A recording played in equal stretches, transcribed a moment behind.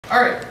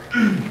All right.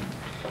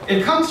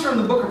 It comes from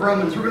the book of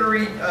Romans. We're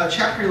going to read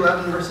chapter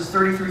 11, verses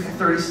 33 through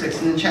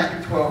 36, and then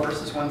chapter 12,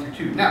 verses 1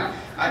 through 2. Now,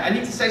 I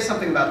need to say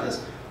something about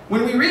this.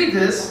 When we read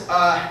this,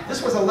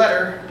 this was a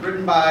letter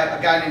written by a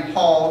guy named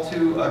Paul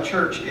to a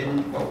church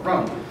in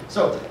Rome.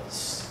 So,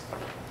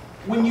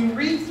 when you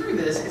read through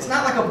this, it's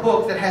not like a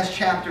book that has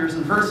chapters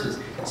and verses.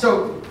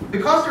 So,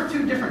 because they're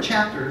two different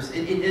chapters,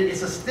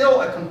 it's still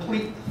a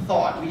complete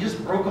thought. We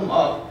just broke them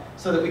up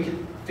so that we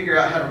could figure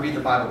out how to read the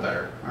Bible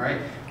better. All right,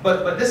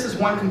 but this is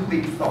one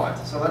complete thought.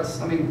 So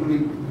let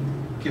me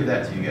give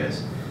that to you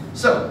guys.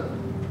 So,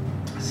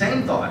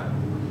 same thought.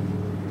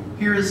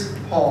 Here is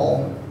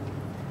Paul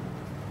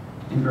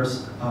in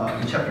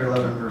chapter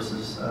 11,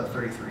 verses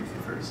 33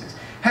 through 36.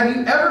 Have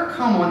you ever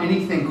come on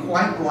anything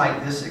quite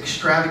like this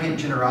extravagant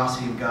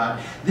generosity of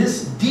God?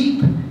 This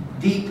deep,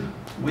 deep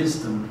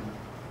wisdom.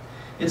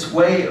 It's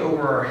way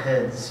over our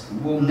heads.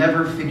 We'll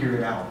never figure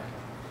it out.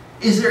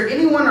 Is there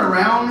anyone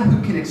around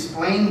who can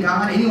explain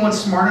God? Anyone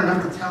smart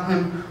enough to tell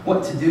him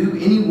what to do?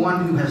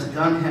 Anyone who has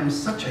done him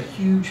such a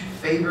huge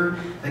favor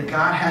that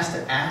God has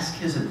to ask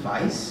his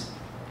advice?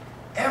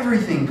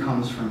 Everything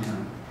comes from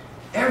him.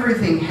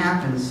 Everything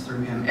happens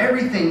through him.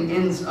 Everything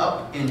ends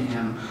up in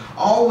him.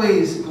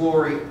 Always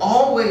glory,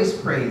 always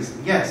praise.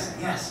 Yes,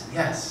 yes,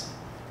 yes.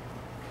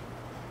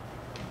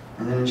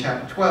 And then in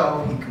chapter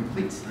 12, he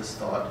completes this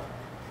thought.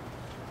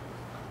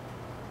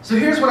 So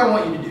here's what I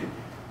want you to do.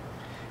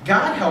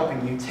 God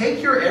helping you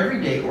take your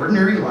everyday,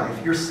 ordinary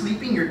life, you're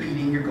sleeping, you're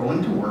eating, you're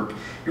going to work,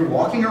 you're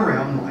walking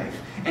around life,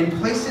 and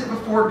place it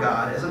before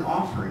God as an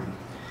offering.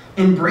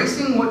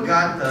 Embracing what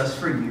God does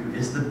for you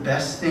is the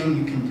best thing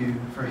you can do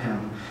for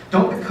him.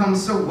 Don't become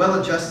so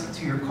well adjusted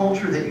to your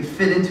culture that you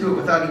fit into it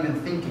without even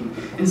thinking.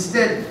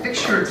 Instead,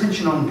 fix your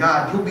attention on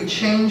God. You'll be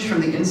changed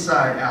from the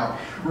inside out.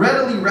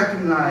 Readily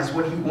recognize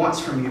what he wants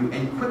from you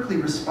and quickly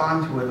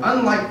respond to it.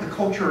 Unlike the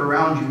culture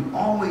around you,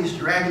 always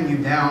dragging you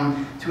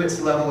down to its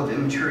level of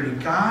immaturity,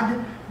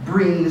 God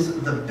brings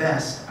the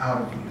best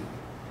out of you.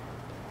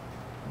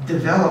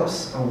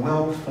 Develops a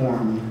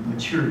well-formed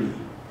maturity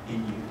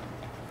in you.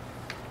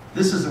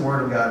 This is the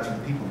word of God for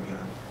the people of God.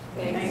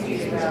 Thanks be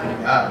to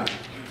God.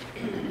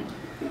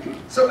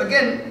 So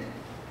again,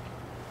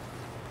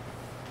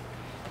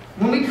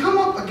 when we come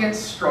up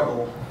against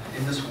struggle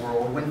in this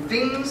world, when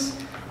things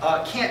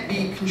can't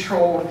be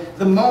controlled,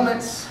 the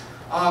moments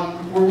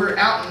where we're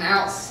out and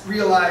out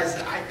realize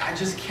that I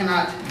just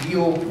cannot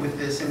deal with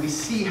this, and we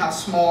see how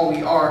small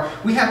we are,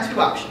 we have two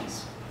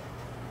options.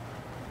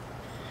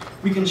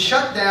 We can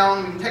shut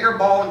down, we can take our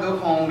ball and go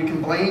home, we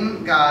can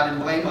blame God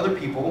and blame other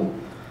people.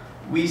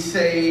 We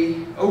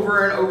say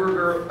over and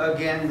over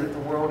again that the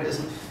world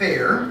isn't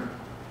fair.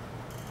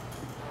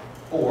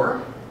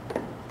 Or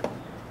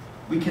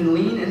we can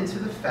lean into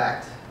the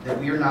fact that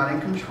we are not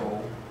in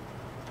control.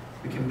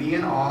 We can be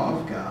in awe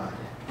of God.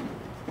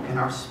 And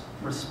our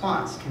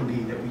response can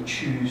be that we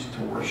choose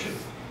to worship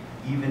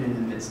even in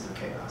the midst of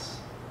chaos.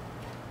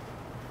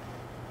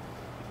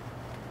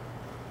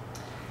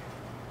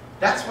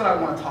 That's what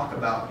I want to talk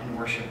about in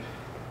worship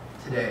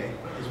today,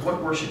 is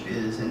what worship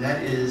is, and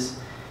that is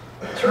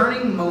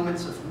turning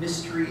moments of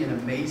mystery and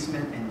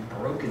amazement and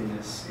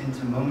brokenness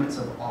into moments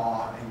of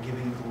awe and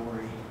giving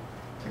glory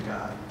to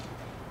God.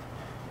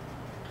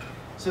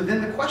 So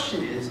then the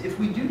question is, if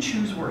we do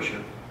choose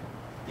worship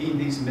in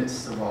these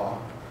midst of awe,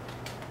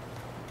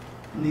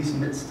 in these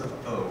midst of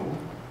oh,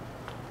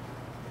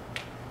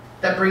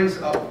 that brings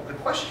up the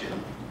question,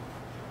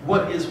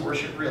 what is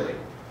worship really?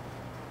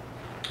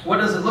 What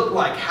does it look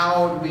like?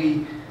 How do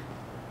we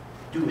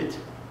do it?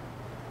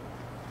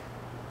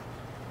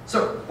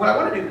 So what I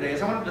want to do today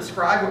is I want to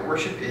describe what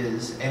worship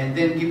is and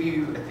then give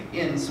you at the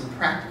end some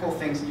practical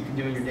things that you can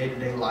do in your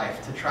day-to-day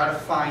life to try to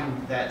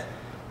find that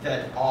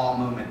awe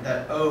moment,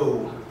 that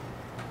oh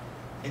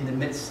in the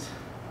midst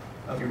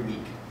of your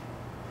week.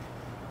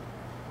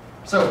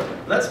 So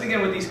let's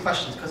begin with these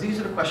questions, because these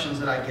are the questions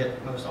that I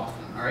get most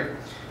often, all right?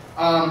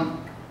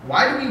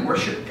 Why do we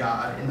worship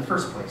God in the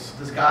first place?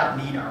 Does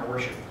God need our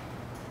worship?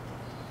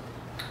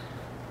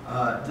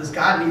 Does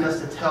God need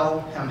us to tell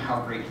him how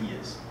great he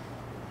is?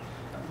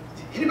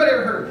 Anybody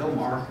ever heard of Bill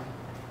Maher?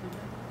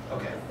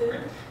 Okay, great.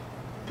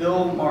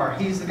 Bill Maher.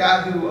 He's the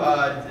guy who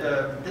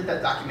did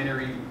that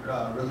documentary,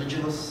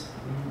 Religulous.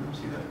 You ever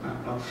see that?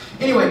 No. Well,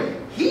 anyway,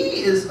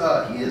 he is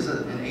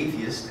an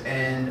atheist,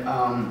 and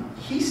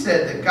he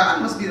said that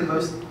God must be the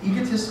most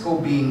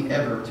egotistical being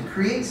ever to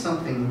create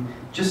something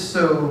just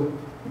so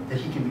that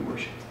he can be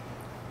worshipped.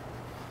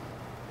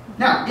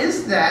 Now,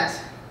 is that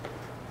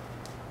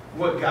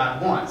what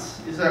God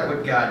wants? Is that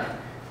what God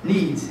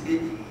needs?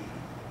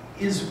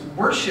 Is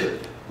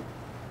worship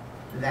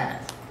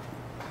that?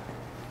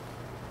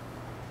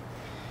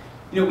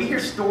 You know, we hear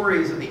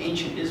stories of the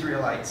ancient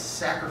Israelites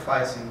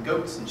sacrificing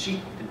goats and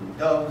sheep and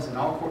doves and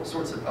all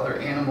sorts of other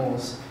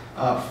animals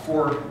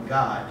for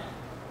God.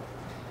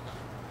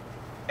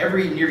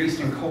 Every Near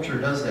Eastern culture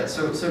does that.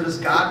 So does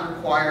God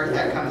require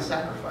that kind of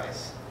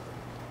sacrifice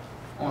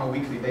on a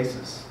weekly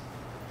basis?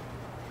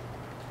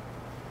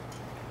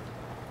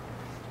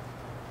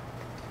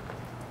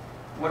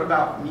 What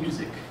about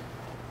music?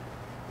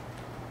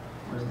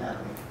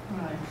 anatomy.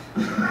 Right.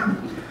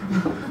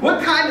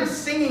 What kind of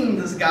singing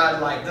does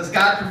God like? Does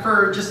God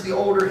prefer just the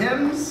older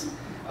hymns?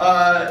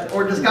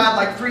 Or does God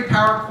like 3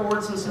 power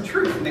chords and some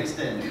truth mixed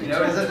in? You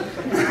know, is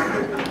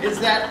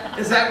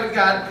that what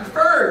God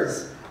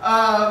prefers?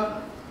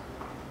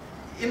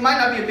 It might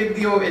not be a big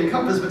deal in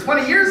Compass, but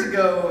 20 years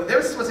ago,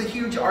 this was a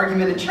huge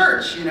argument in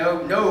church. You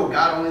know, no,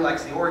 God only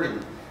likes the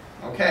organ.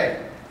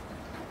 Okay.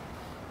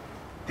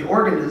 The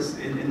organ is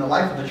in the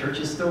life of the church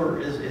is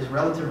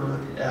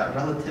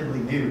relatively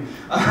new.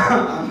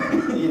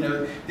 You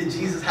know, did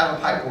Jesus have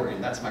a pipe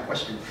organ? That's my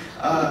question.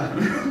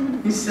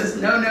 He says,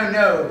 no,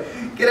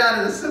 get out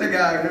of the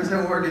synagogue. There's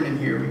no organ in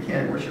here. We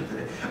can't worship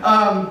today.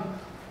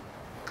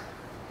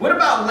 What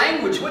about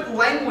language? What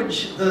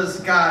language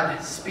does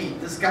God speak?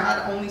 Does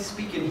God only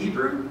speak in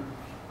Hebrew?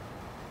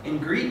 In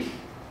Greek?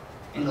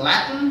 In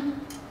Latin?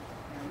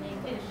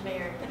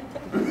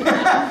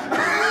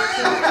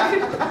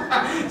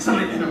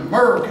 Something in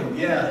American,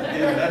 yeah,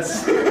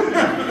 that's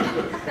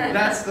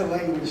that's the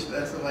language.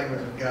 That's the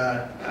language of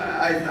God.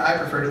 I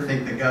prefer to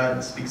think that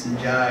God speaks in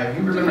jive.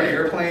 You remember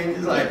Airplane?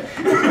 He's like,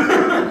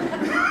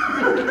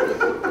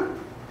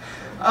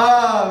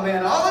 oh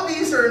man, all of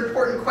these are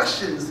important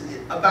questions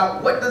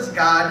about what does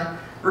God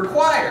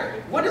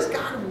require? What does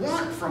God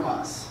want from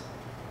us?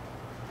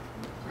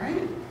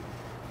 Right?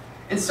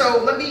 And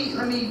so let me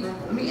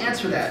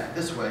answer that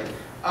this way.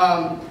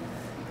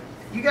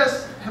 You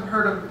guys have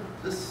heard of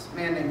this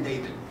man named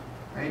David,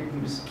 right? He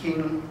was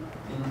king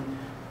in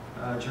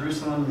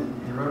Jerusalem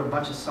and wrote a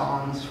bunch of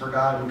songs for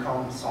God. We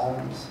call them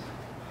Psalms.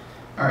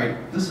 All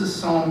right, this is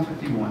Psalm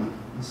 51.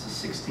 This is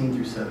 16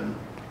 through 7.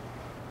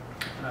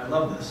 And I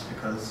love this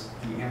because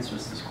he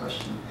answers this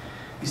question.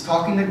 He's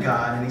talking to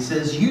God and he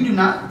says, "You do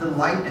not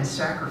delight in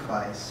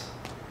sacrifice,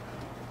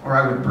 or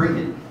I would bring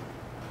it.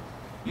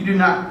 You do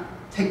not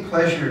take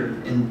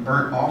pleasure in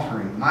burnt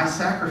offering. My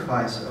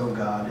sacrifice, O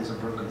God, is a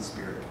broken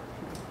spirit,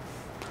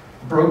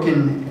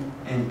 broken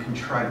and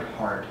contrite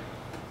heart.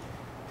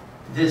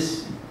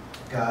 This,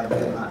 God, you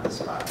will not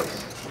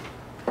despise."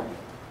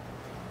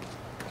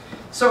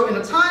 So in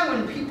a time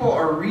when people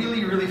are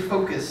really, really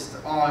focused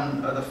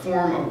on the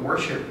form of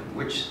worship,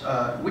 which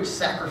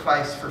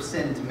sacrifice for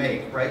sin to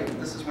make, right?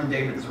 This is when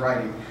David is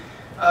writing.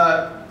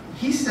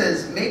 He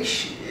says,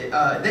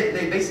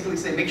 they basically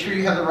say, make sure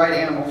you have the right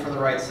animal for the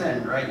right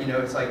sin, right? You know,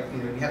 it's like,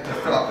 you know, you have to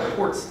fill out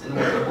reports in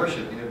order to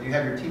worship. You know, do you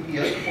have your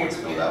TPS reports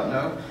filled out?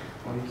 No.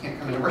 Well, you can't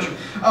come into worship.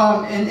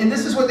 And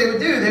this is what they would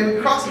do. They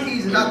would cross the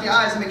T's and dot the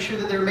I's and make sure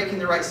that they were making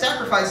the right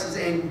sacrifices.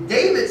 And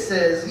David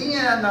says,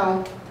 yeah,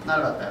 no, not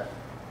about that.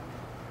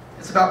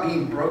 It's about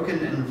being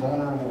broken and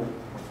vulnerable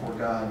before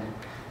God.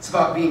 It's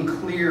about being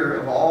clear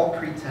of all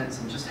pretense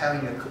and just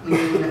having a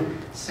clean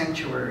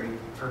sanctuary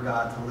for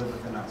God to live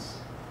within us.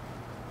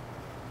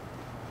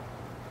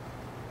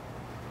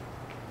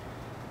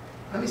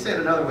 Let me say it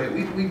another way.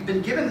 We've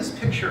been given this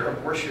picture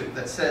of worship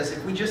that says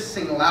if we just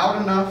sing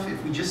loud enough,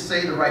 if we just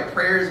say the right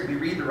prayers, if we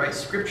read the right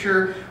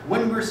scripture,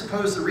 when we're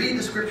supposed to read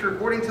the scripture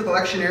according to the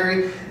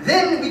lectionary,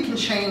 then we can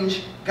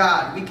change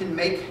God. We can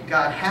make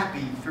God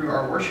happy through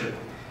our worship.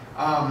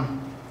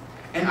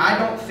 And I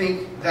don't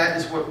think that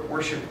is what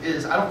worship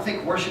is. I don't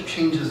think worship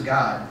changes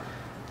God.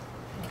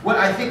 What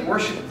I think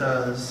worship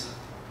does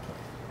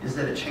is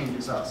that it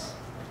changes us.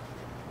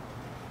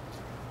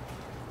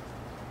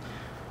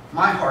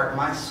 My heart,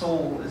 my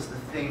soul is the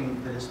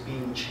thing that is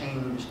being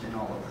changed in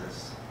all of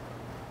this.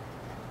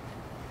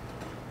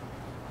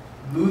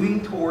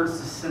 Moving towards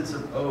the sense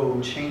of oh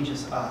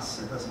changes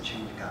us, it doesn't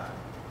change God.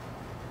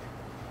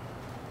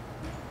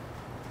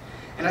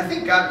 And I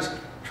think God was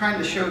trying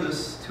to show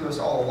this to us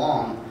all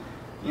along.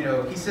 You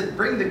know, he said,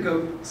 bring the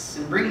goats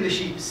and bring the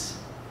sheeps.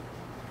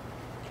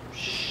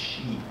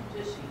 Sheep.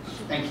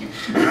 Thank you.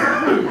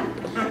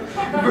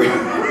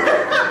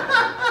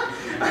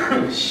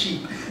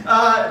 Sheep.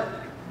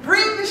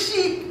 Bring the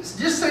sheep,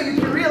 just so you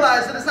can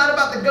realize that it's not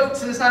about the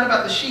goats and it's not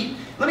about the sheep.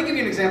 Let me give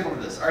you an example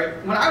of this. All right,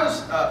 when I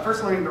was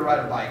first learning to ride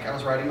a bike, I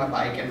was riding my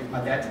bike and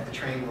my dad took the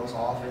training wheels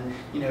off, and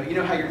you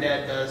know how your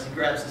dad does. He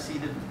grabs the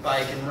seat of the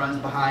bike and runs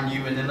behind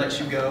you and then lets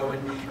you go.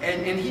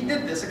 And he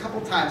did this a couple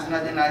times, and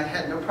I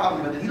had no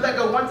problem with it. He let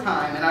go one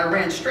time, and I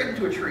ran straight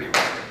into a tree.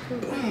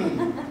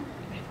 Boom.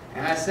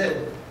 And I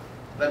said,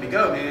 "Let me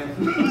go, man."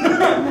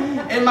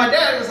 And my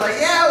dad was like,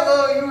 "Yeah,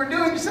 well, you were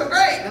doing so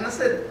great." And I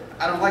said,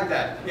 "I don't like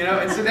that," you know.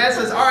 And so Dad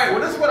says, "All right, well,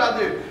 this is what I'll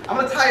do. I'm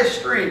going to tie a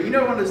string. You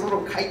know, one of those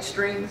little kite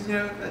strings, you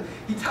know."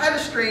 He tied a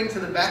string to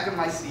the back of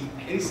my seat,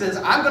 and he says,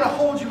 "I'm going to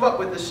hold you up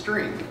with the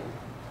string."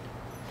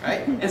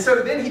 Right? And so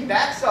then he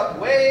backs up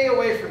way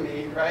away from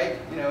me, right?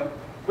 You know,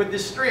 with the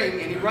string,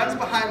 and he runs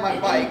behind my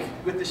bike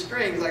with the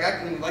strings, like I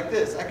can, like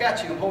this. "I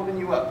got you. I'm holding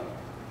you up."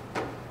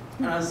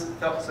 And I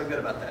felt so good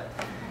about that.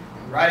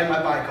 I'm riding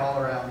my bike all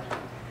around.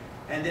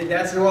 And then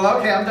Dad said, "Well,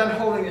 okay, I'm done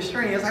holding the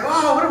string." He was like,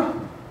 "Oh,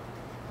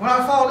 when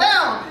I fall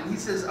down," and he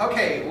says,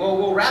 "Okay, well,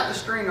 we'll wrap the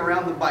string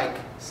around the bike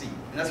seat."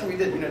 And that's what we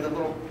did, you know, the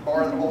little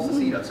bar that holds the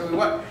seat up. So we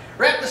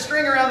wrapped the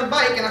string around the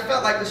bike, and I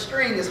felt like the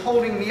string is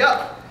holding me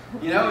up.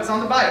 You know, it's on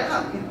the bike.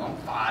 You know, I'm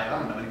 5, I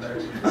don't know any better.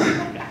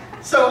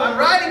 So I'm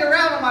riding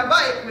around on my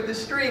bike with the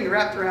string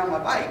wrapped around my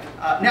bike.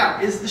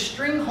 Now, is the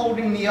string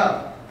holding me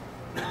up?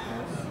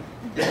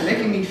 Is it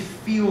making me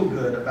feel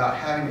good about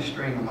having a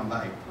string on my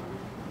bike?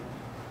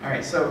 All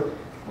right, so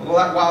a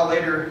while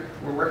later,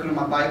 we're working on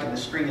my bike and the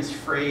string is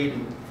frayed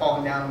and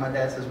falling down, and my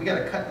dad says, we got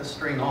to cut the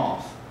string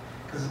off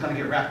because it's going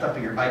to get wrapped up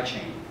in your bike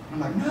chain. I'm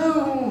like,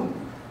 no,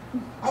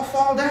 I'll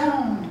fall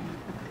down.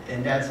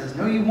 And Dad says,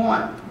 no, you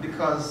won't,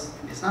 because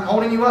it's not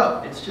holding you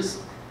up. It was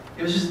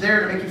just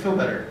there to make you feel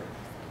better.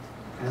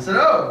 And I said,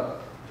 oh.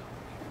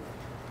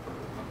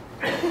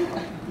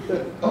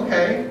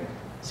 Okay.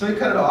 So he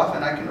cut it off,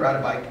 and I can ride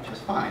a bike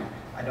just fine.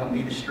 I don't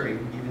need a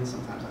string, even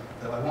sometimes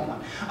though I want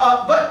one.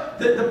 But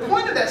the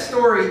point of that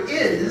story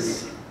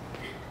is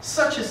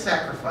such a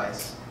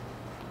sacrifice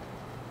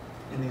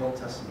in the Old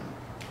Testament.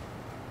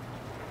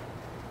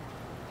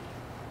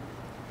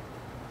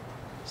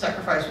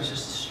 Sacrifice was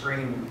just a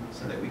string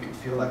so that we could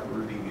feel like we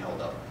were being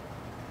held up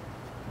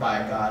by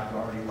a God who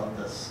already loved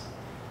us,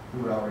 who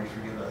would already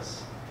forgive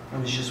us,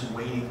 and was just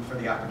waiting for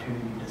the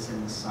opportunity to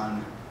send His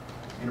Son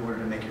in order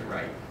to make it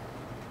right.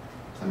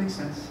 Does that make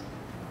sense?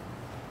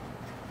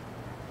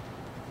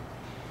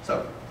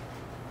 So,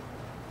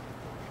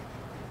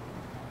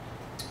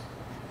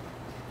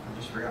 I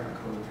just forgot my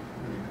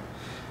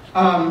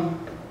code.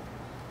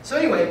 So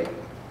anyway,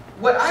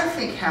 what I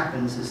think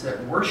happens is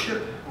that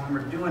worship, when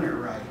we're doing it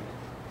right,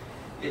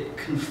 it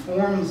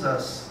conforms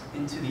us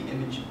into the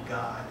image of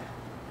God.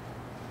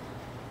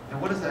 Now,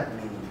 what does that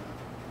mean?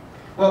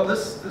 Well,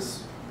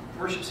 this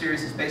worship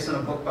series is based on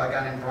a book by a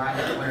guy named Brian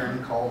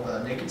McLaren called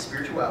Naked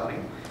Spirituality.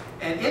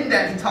 And in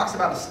that, he talks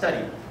about a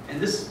study.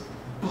 And this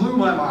blew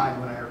my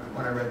mind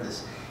when I read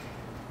this.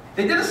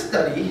 They did a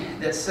study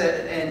that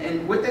said,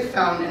 and what they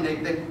found, and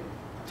they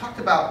talked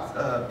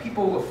about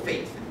people of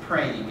faith and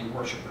praying and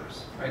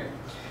worshipers, right?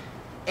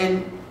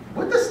 And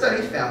what the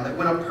study found, that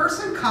when a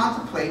person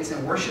contemplates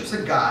and worships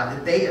a God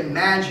that they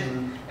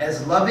imagine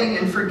as loving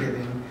and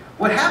forgiving,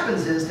 what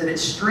happens is that it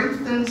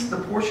strengthens the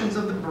portions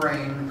of the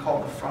brain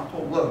called the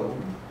frontal lobe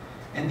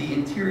and the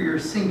interior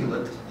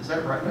cingulate. Is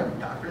that right? Do I have a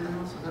doctor in the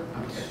house? Is that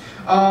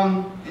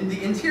okay? In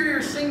the interior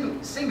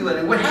cingulate,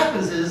 and what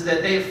happens is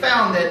that they have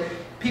found that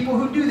people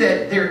who do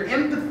that, their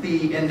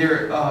empathy and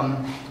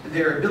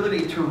their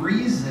ability to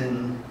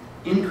reason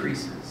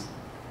increases.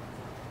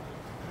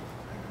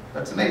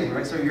 That's amazing,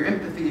 right? So your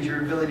empathy is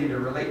your ability to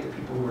relate to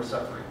people who are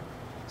suffering.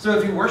 So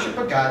if you worship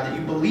a God that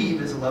you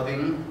believe is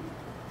loving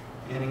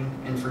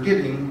and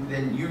forgiving,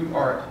 then you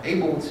are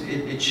able to,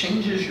 it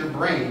changes your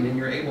brain and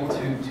you're able to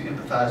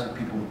empathize with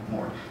people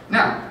more.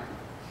 Now,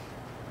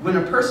 when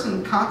a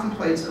person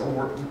contemplates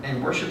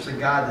and worships a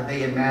God that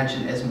they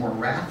imagine as more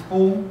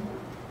wrathful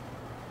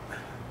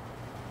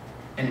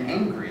and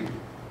angry,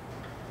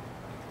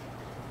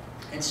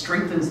 it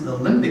strengthens the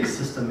limbic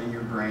system in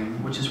your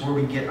brain, which is where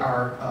we get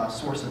our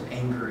source of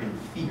anger and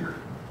fear.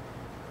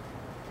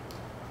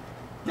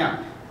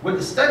 Now, what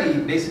the study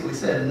basically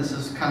said, and this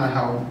is kind of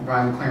how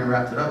Brian McLaren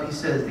wrapped it up, he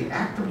says the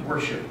act of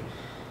worship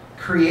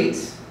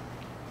creates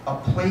a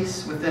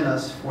place within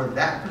us for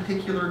that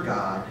particular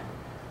God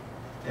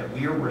that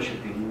we are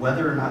worshiping,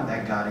 whether or not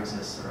that God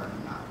exists or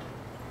not.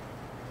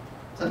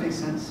 Does that make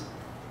sense?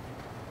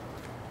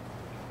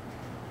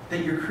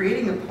 That you're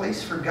creating a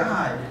place for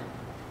God,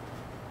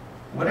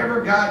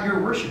 whatever God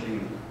you're worshiping,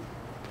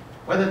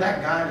 whether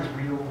that God is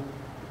real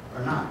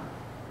or not.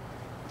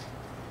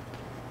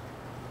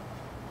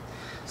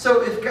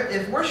 So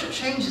if worship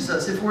changes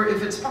us,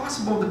 if it's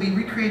possible to be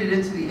recreated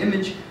into the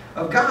image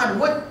of God,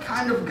 what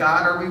kind of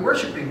God are we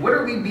worshiping? What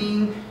are we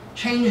being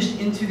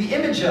changed into the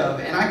image of?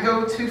 And I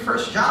go to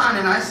 1 John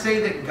and I say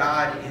that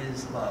God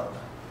is love.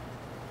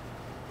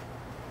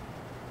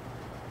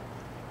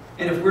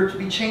 And if we're to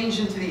be changed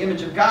into the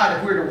image of God,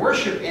 if we're to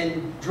worship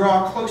and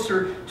draw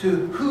closer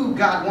to who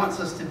God wants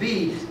us to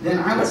be, then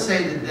I would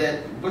say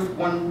that with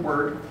one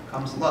word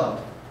comes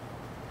love.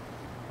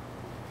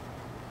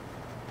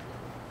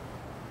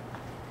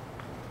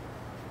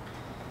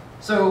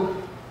 So,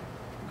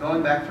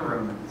 going back to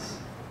Romans.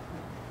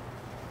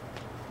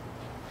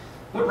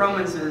 What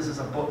Romans is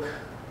a book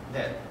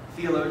that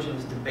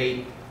theologians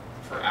debate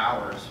for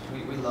hours.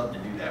 We love to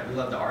do that. We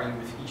love to argue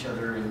with each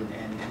other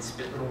and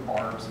spit little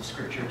barbs of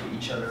scripture to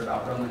each other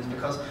about Romans,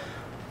 because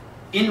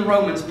in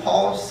Romans,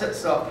 Paul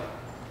sets up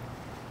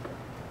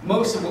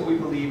most of what we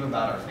believe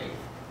about our faith.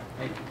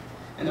 Right?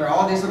 And there are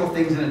all these little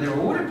things in it there.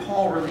 Well, what did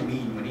Paul really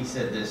mean when he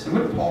said this? And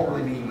what did Paul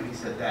really mean when he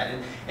said that?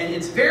 And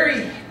it's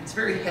very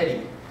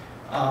heady.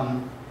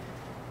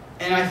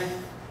 And I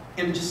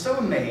am just so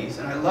amazed,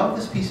 and I love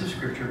this piece of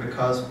scripture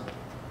because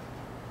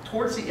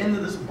towards the end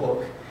of this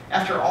book,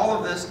 after all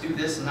of this, do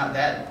this and not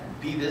that,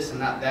 be this and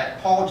not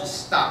that, Paul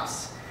just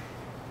stops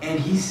and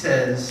he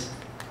says,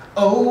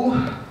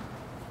 "Oh,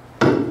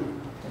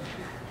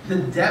 the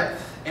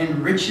depth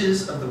and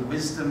riches of the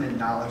wisdom and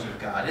knowledge of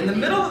God." In the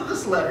middle of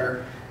this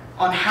letter,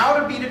 on how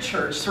to be the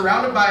church,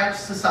 surrounded by a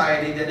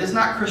society that is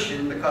not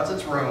Christian because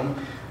it's Rome,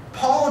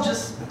 Paul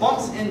just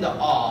bumps into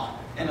awe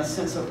and a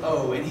sense of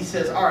oh, and he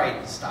says, all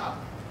right, stop.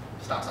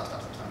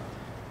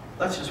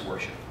 Let's just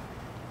worship.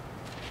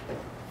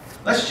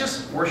 Let's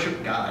just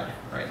worship God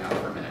right now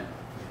for a minute.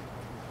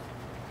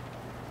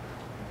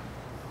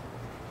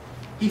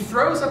 He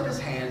throws up his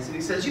hands and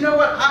he says, you know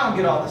what? I don't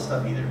get all this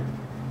stuff either.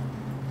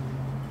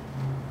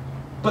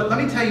 But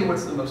let me tell you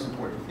what's the most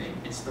important thing.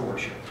 It's the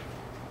worship.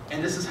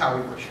 And this is how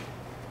we worship.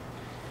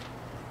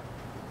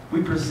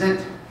 We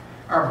present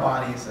our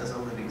bodies as a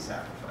living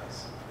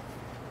sacrifice.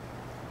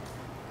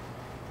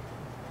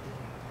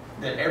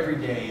 That every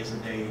day is a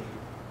day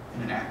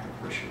in an act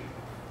of worship.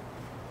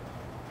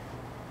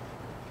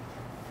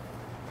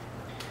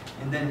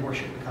 And then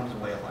worship becomes a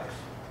way of life.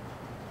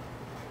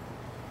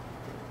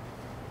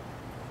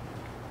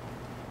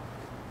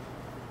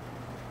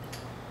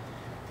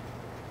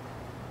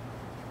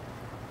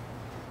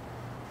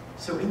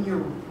 So in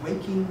your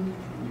waking,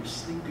 and your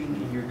sleeping,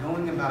 and you're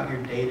going about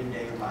your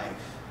day-to-day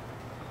life,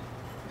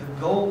 the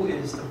goal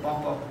is to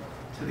bump up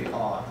to the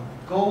awe.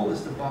 The goal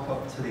is to bump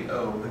up to the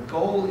O. The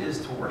goal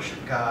is to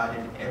worship God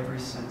in every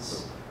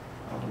sense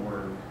of the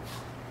word.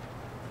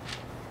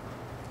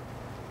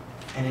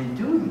 And in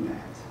doing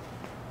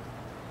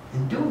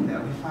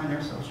that, we find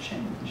ourselves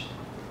changed.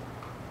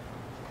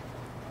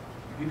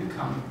 We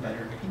become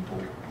better people.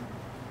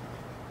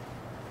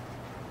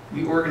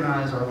 We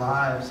organize our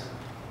lives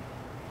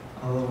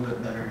a little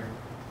bit better.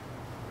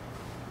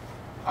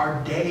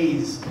 Our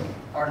days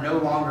are no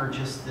longer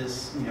just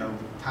this,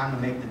 time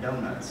to make the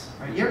donuts.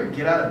 Right? You ever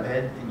get out of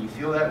bed and you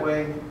feel that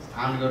way? It's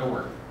time to go to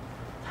work.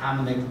 Time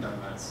to make the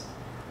donuts.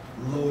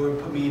 Lord,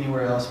 put me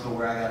anywhere else but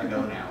where I gotta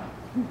go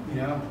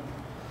now.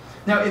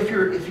 Now, if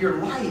your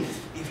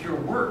life, if your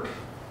work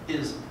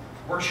is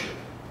worship,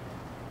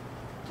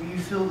 do you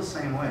feel the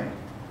same way?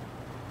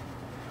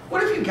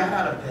 What if you got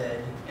out of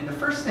bed and the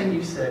first thing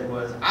you said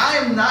was, I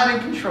am not in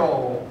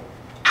control.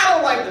 I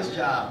don't like this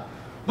job,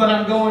 but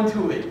I'm going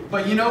to it.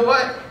 But you know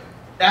what?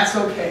 That's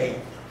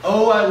okay.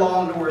 Oh, I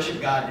long to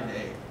worship God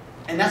today.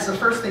 And that's the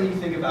first thing you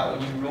think about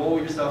when you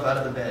roll yourself out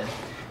of the bed.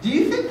 Do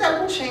you think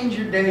that will change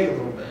your day a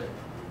little bit?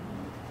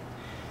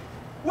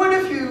 What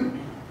if you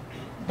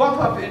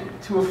bump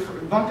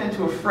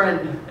into a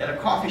friend at a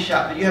coffee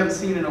shop that you haven't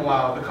seen in a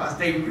while because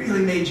they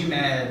really made you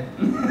mad?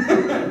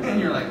 And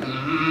you're like,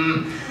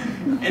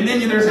 And then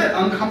there's that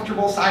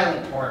uncomfortable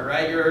silent part,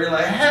 right? You're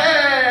like,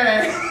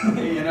 hey,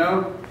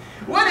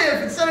 What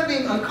if instead of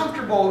being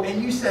uncomfortable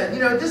and you said,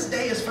 this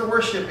day is for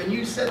worship, and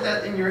you said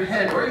that in your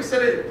head, or you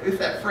said it with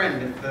that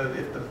friend,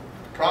 if the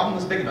problem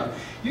was big enough,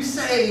 you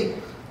say,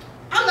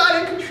 I'm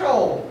not in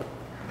control,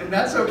 and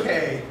that's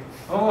okay.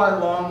 Oh, I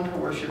long to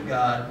worship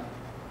God.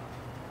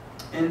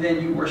 And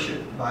then you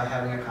worship by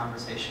having a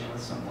conversation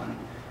with someone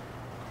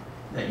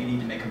that you need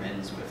to make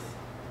amends with.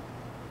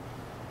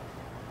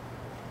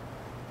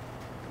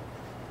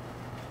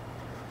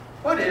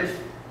 What if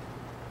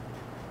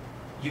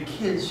your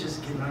kids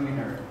just getting on your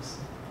nerves?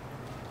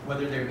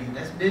 Whether they're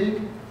this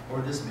big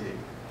or this big.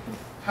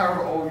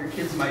 However old your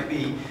kids might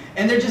be.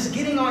 And they're just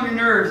getting on your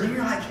nerves and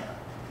you're like,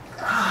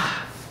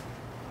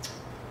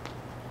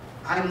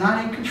 I'm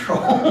not in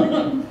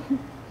control.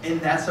 And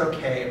that's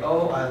okay.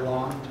 Oh, I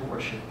long to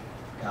worship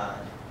God.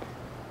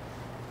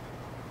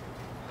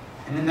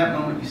 And in that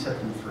moment you set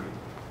them free.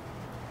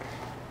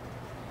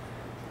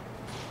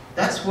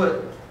 That's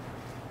what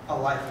a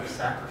life of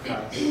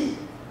sacrifice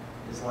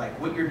is like.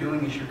 What you're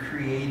doing is you're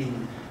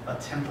creating a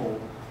temple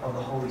of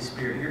the Holy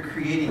Spirit. You're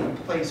creating a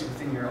place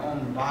within your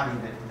own body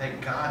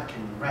that God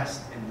can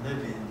rest and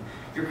live in.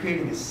 You're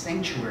creating a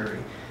sanctuary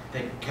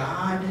that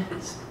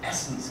God's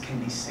essence can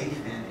be safe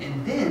in.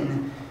 And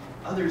then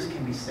others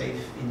can be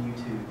safe in you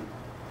too.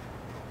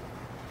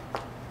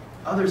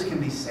 Others can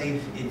be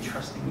safe in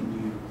trusting in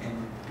you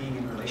and being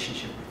in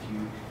relationship with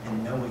you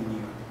and knowing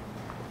you.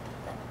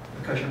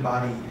 Because your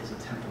body is a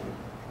temple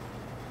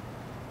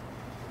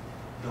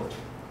built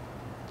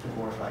to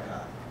glorify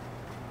God.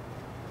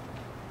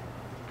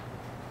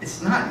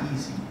 It's not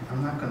easy.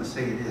 I'm not going to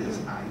say it is.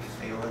 I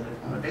fail at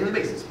it on a daily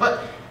basis.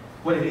 But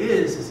what it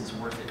is it's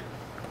worth it.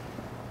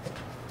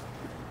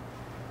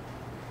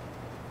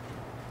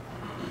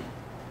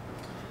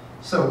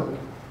 So,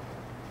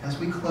 as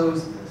we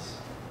close this,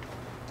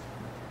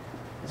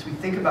 as we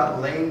think about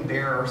laying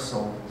bare our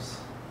souls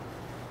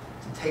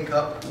to take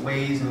up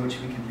ways in which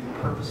we can be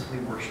purposefully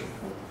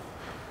worshipful,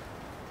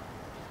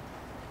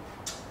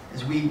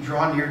 as we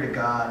draw near to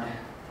God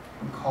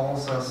who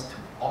calls us to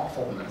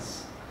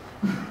awfulness,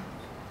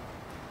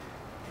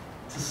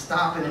 to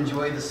stop and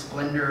enjoy the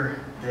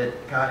splendor that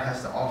God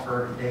has to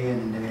offer day in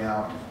and day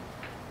out,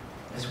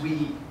 as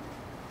we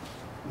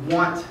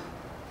want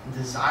and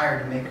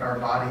desire to make our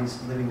bodies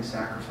living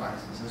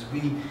sacrifices, as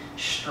we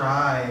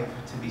strive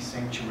to be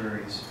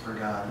sanctuaries for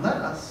God, let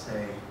us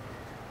say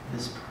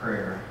this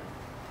prayer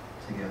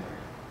together.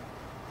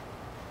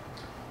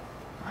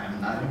 I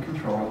am not in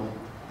control,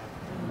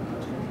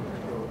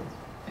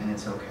 and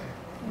it's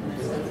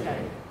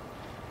okay.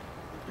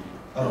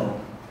 Oh,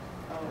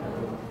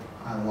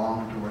 I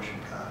long to worship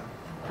God.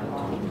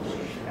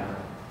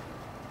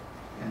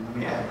 And let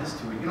me add this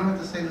to it. You don't have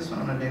to say this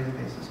one on a daily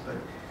basis, but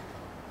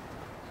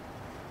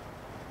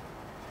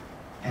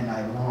and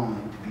I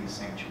long to be a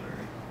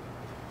sanctuary.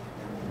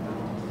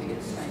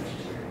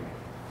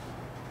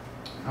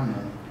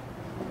 Amen.